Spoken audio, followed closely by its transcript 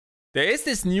There is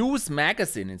this news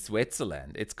magazine in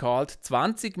Switzerland. It's called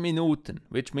𝗀_Minuten,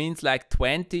 which means like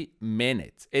 20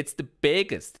 minutes. It's the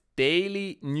biggest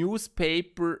daily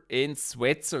newspaper in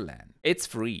Switzerland. It's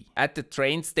free. At the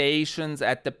train stations,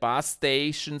 at the bus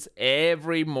stations,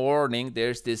 every morning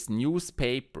there's this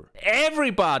newspaper.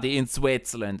 Everybody in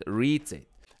Switzerland reads it.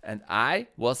 And I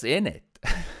was in it.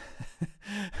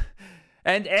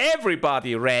 And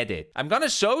everybody read it. I'm gonna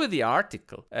show you the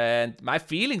article and my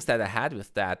feelings that I had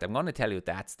with that. I'm gonna tell you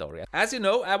that story. As you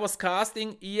know, I was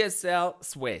casting ESL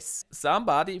Swiss.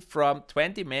 Somebody from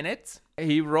 20 Minutes,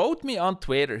 he wrote me on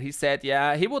Twitter. He said,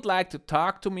 yeah, he would like to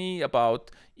talk to me about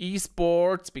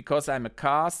esports because I'm a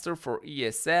caster for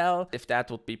ESL, if that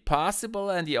would be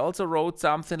possible. And he also wrote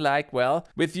something like, well,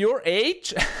 with your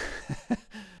age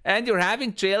and you're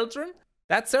having children,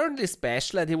 that's certainly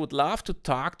special, and he would love to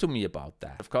talk to me about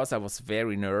that. Of course, I was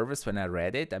very nervous when I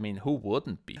read it. I mean, who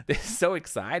wouldn't be? This is so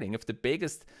exciting. If the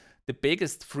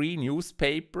biggest free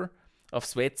newspaper of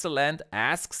Switzerland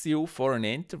asks you for an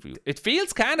interview. It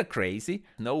feels kind of crazy.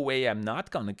 No way I'm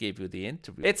not gonna give you the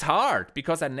interview. It's hard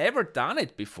because I've never done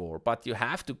it before, but you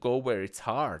have to go where it's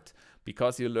hard,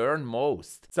 because you learn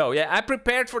most. So yeah, I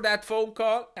prepared for that phone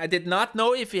call. I did not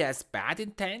know if he has bad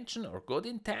intention or good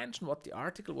intention, what the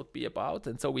article would be about.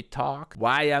 And so we talked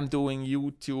why I'm doing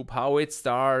YouTube, how it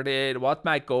started, what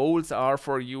my goals are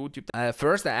for YouTube.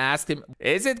 First I asked him,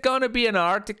 is it gonna be an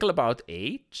article about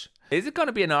age? Is it going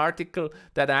to be an article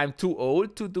that I'm too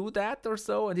old to do that or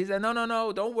so? And he said,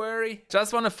 no, don't worry.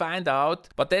 Just want to find out.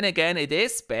 But then again, it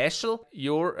is special.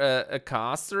 You're a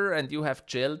caster and you have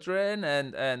children.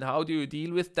 And how do you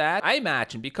deal with that? I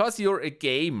imagine because you're a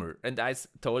gamer. And I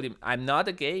told him, I'm not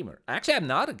a gamer. Actually, I'm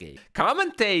not a gamer.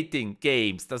 Commentating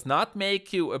games does not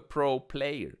make you a pro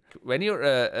player. When you're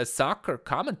a soccer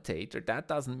commentator, that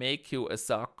doesn't make you a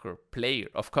soccer player.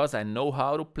 Of course, I know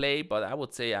how to play, but I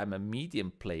would say I'm a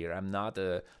medium player. I'm not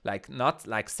like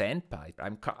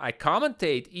𝗀𝗵𝗶𝗹. I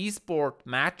commentate esport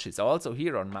matches also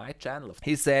here on my channel.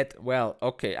 He said, well,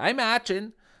 okay, I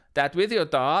imagine that with your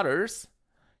daughters,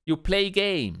 you play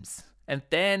games. And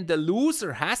then the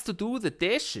loser has to do the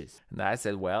dishes. And I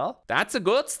said, well, that's a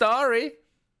good story.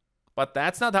 But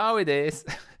that's not how it is,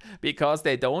 because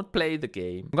they don't play the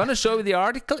game. I'm gonna show you the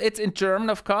article. It's in German,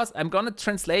 of course. I'm gonna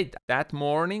translate. That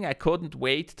morning, I couldn't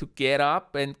wait to get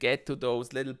up and get to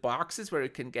those little boxes where you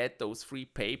can get those free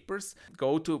papers.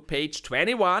 Go to page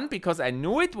 21, because I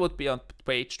knew it would be on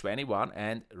page 21,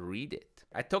 and read it.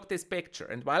 I took this picture,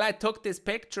 and while I took this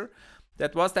picture,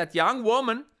 that was that young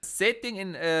woman sitting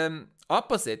in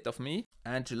opposite of me,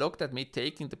 and she looked at me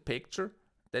taking the picture.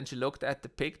 Then she looked at the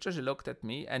picture, she looked at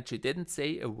me, and she didn't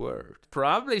say a word.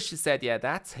 Probably she said, yeah,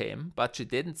 that's him, but she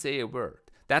didn't say a word.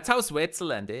 That's how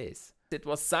Switzerland is. It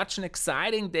was such an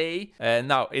exciting day.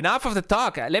 Now, enough of the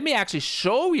talk. Let me actually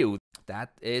show you.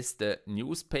 That is the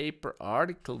newspaper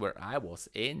article where I was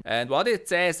in. And what it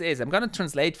says is, I'm going to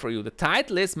translate for you. The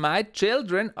title is, my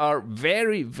children are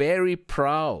very, very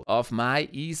proud of my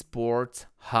esports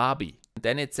hobby.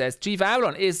 Then it says,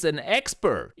 ChiefAvalon is an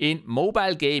expert in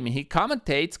mobile gaming. He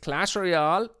commentates Clash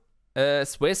Royale,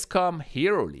 Swisscom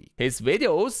Hero League. His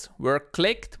videos were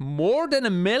clicked more than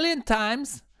 1 million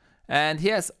times, and he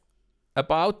has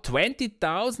about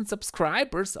 20,000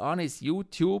 subscribers on his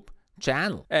YouTube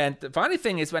channel. And the funny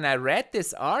thing is, when I read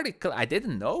this article, I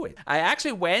didn't know it. I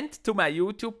actually went to my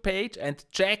YouTube page and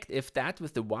checked if that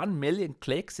with the 1 million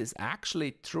clicks is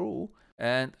actually true.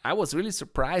 And I was really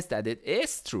surprised that it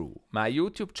is true. My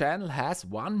YouTube channel has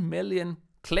 1 million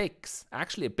clicks.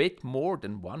 Actually, a bit more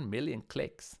than 1 million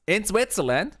clicks. In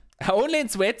Switzerland, only in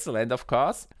Switzerland, of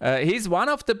course. He's one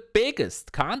of the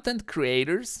biggest content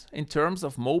creators in terms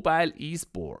of mobile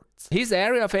esports. His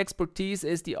area of expertise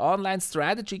is the online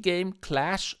strategy game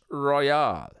Clash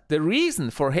Royale. The reason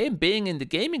for him being in the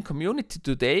gaming community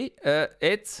today,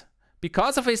 it's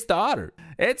because of his daughter.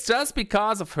 It's just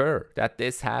because of her that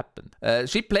this happened.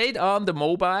 She played on the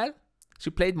mobile.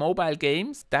 She played mobile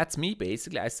games. That's me,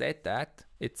 basically. I said that.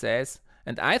 It says.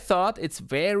 And I thought it's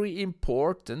very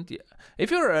important. If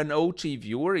you're an OG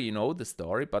viewer, you know the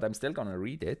story, but I'm still gonna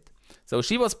read it. So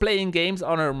she was playing games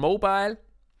on her mobile.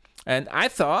 And I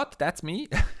thought, that's me,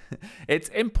 it's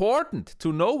important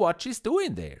to know what she's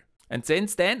doing there. And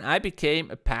since then, I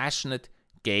became a passionate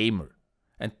gamer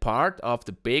and part of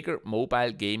the bigger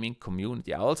mobile gaming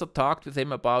community. I also talked with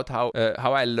him about how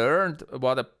I learned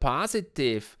what a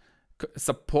positive,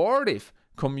 supportive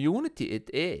community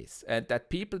it is, and that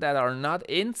people that are not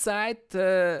inside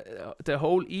the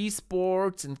whole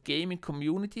esports and gaming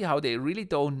community, how they really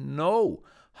don't know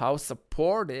how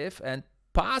supportive and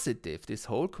positive this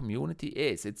whole community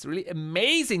is. It's really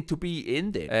amazing to be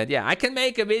in there. And yeah, I can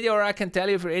make a video or I can tell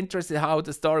you if you're interested how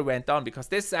the story went on, because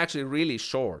this is actually really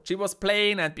short. She was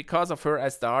playing, and because of her I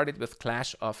started with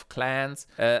Clash of Clans.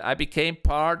 I became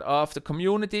part of the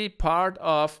community, part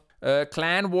of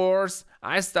Clan Wars.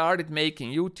 I started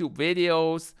making YouTube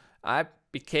videos. I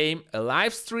became a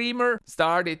live streamer,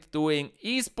 started doing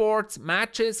esports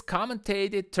matches,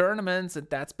 commentated tournaments, and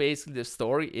that's basically the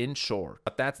story in short.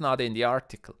 But that's not in the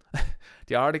article.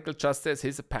 The article just says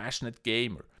he's a passionate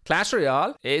gamer. Clash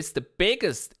Royale is the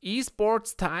biggest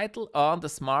esports title on the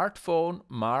smartphone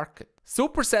market.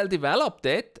 Supercell developed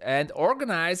it and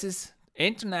organizes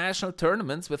international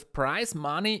tournaments with prize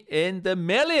money in the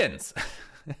millions.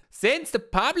 Since the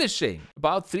publishing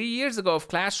about 3 years ago of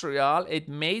Clash Royale, it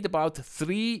made about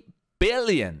 $3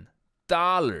 billion.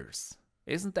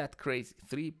 Isn't that crazy?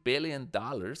 $3 billion.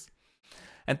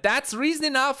 And that's reason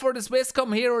enough for the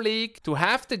Swisscom Hero League to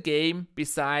have the game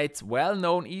besides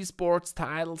well-known esports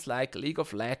titles like League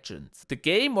of Legends. The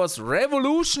game was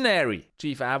revolutionary,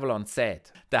 ChiefAvalon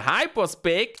said. The hype was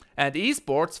big and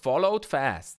esports followed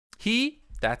fast. He,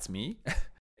 that's me,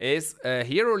 is a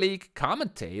Hero League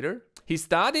commentator. He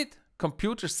studied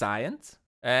computer science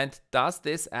and does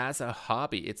this as a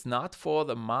hobby. It's not for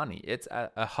the money, it's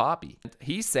a hobby. And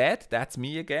he said, that's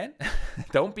me again,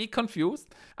 don't be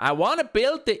confused, I want to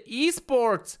build the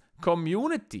esports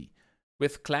community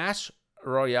with Clash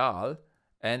Royale,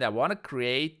 and I want to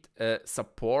create a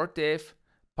supportive,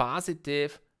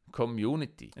 positive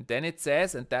community. And then it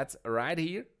says, and that's right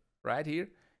here,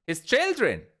 his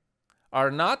children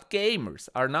are not gamers,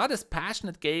 are not as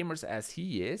passionate gamers as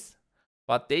he is,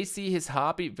 but they see his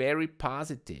hobby very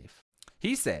positive.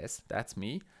 He says, that's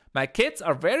me, my kids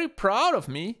are very proud of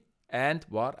me and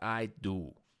what I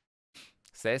do,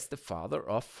 says the father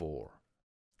of 4.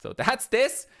 So that's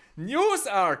this news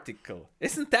article.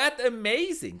 Isn't that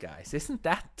amazing, guys? Isn't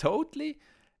that totally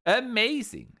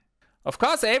amazing? Of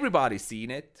course, everybody's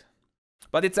seen it.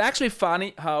 But it's actually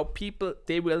funny how people,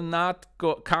 they will not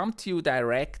come to you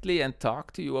directly and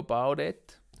talk to you about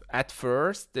it. At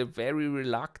first, they're very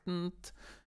reluctant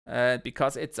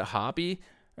because it's a hobby.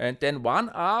 And then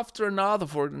one after another,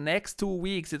 for the next 2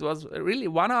 weeks, it was really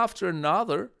one after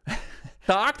another,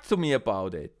 talked to me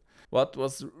about it. What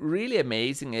was really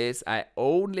amazing is I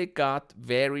only got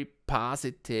very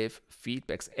positive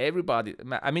feedbacks. Everybody,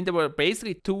 I mean, there were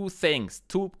basically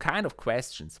two kind of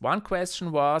questions. One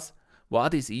question was,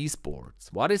 what is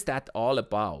esports? What is that all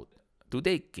about? Do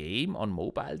they game on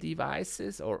mobile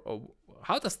devices, or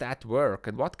how does that work?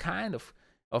 And what kind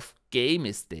of game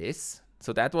is this?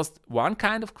 So that was one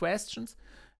kind of questions.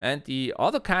 And the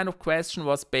other kind of question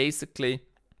was basically,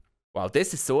 well,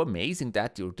 this is so amazing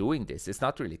that you're doing this. It's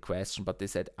not really a question, but they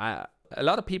said, a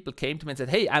lot of people came to me and said,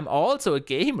 hey, I'm also a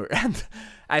gamer. And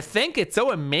I think it's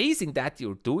so amazing that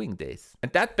you're doing this.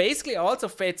 And that basically also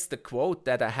fits the quote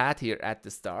that I had here at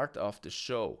the start of the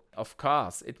show. Of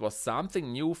course, it was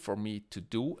something new for me to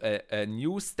do, a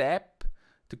new step,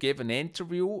 to give an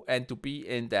interview and to be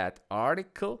in that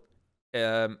article.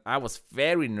 I was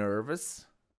very nervous,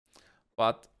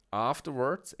 but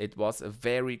afterwards it was a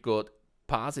very good,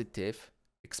 positive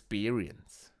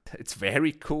experience. It's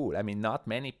very cool. I mean, not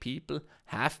many people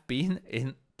have been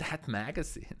in that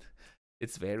magazine.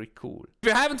 It's very cool. If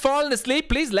you haven't fallen asleep,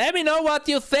 please let me know what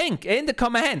you think in the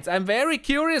comments. I'm very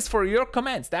curious for your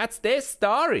comments. That's this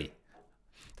story.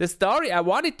 The story I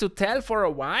wanted to tell for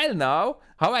a while now,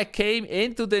 how I came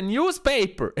into the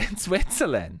newspaper in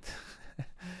Switzerland.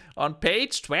 On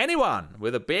page 21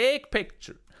 with a big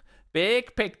picture.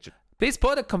 Big picture. Please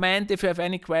put a comment if you have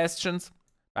any questions.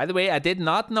 By the way, I did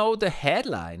not know the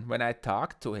headline when I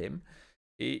talked to him.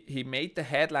 He made the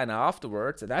headline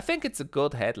afterwards, and I think it's a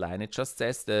good headline. It just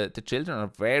says the children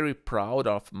are very proud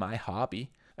of my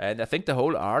hobby. And I think the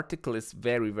whole article is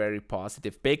very, very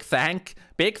positive. Big thank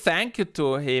you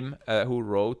to him who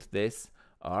wrote this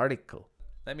article.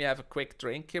 Let me have a quick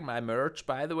drink here. My merch,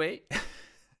 by the way.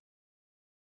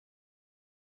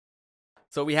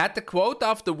 So we had the quote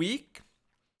of the week.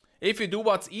 If you do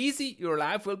what's easy, your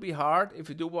life will be hard. If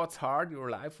you do what's hard,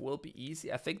 your life will be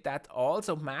easy. I think that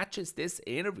also matches this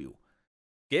interview.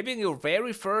 Giving your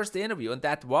very first interview, and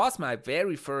that was my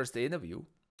very first interview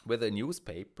with a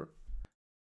newspaper.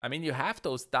 I mean, you have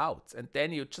those doubts, and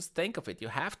then you just think of it. You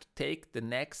have to take the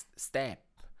next step,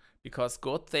 because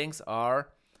good things are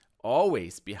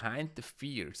always behind the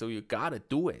fear. So you gotta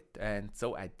do it. And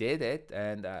so I did it,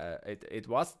 and it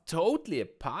was totally a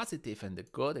positive and a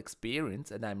good experience,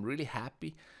 and I'm really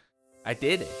happy I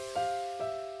did it.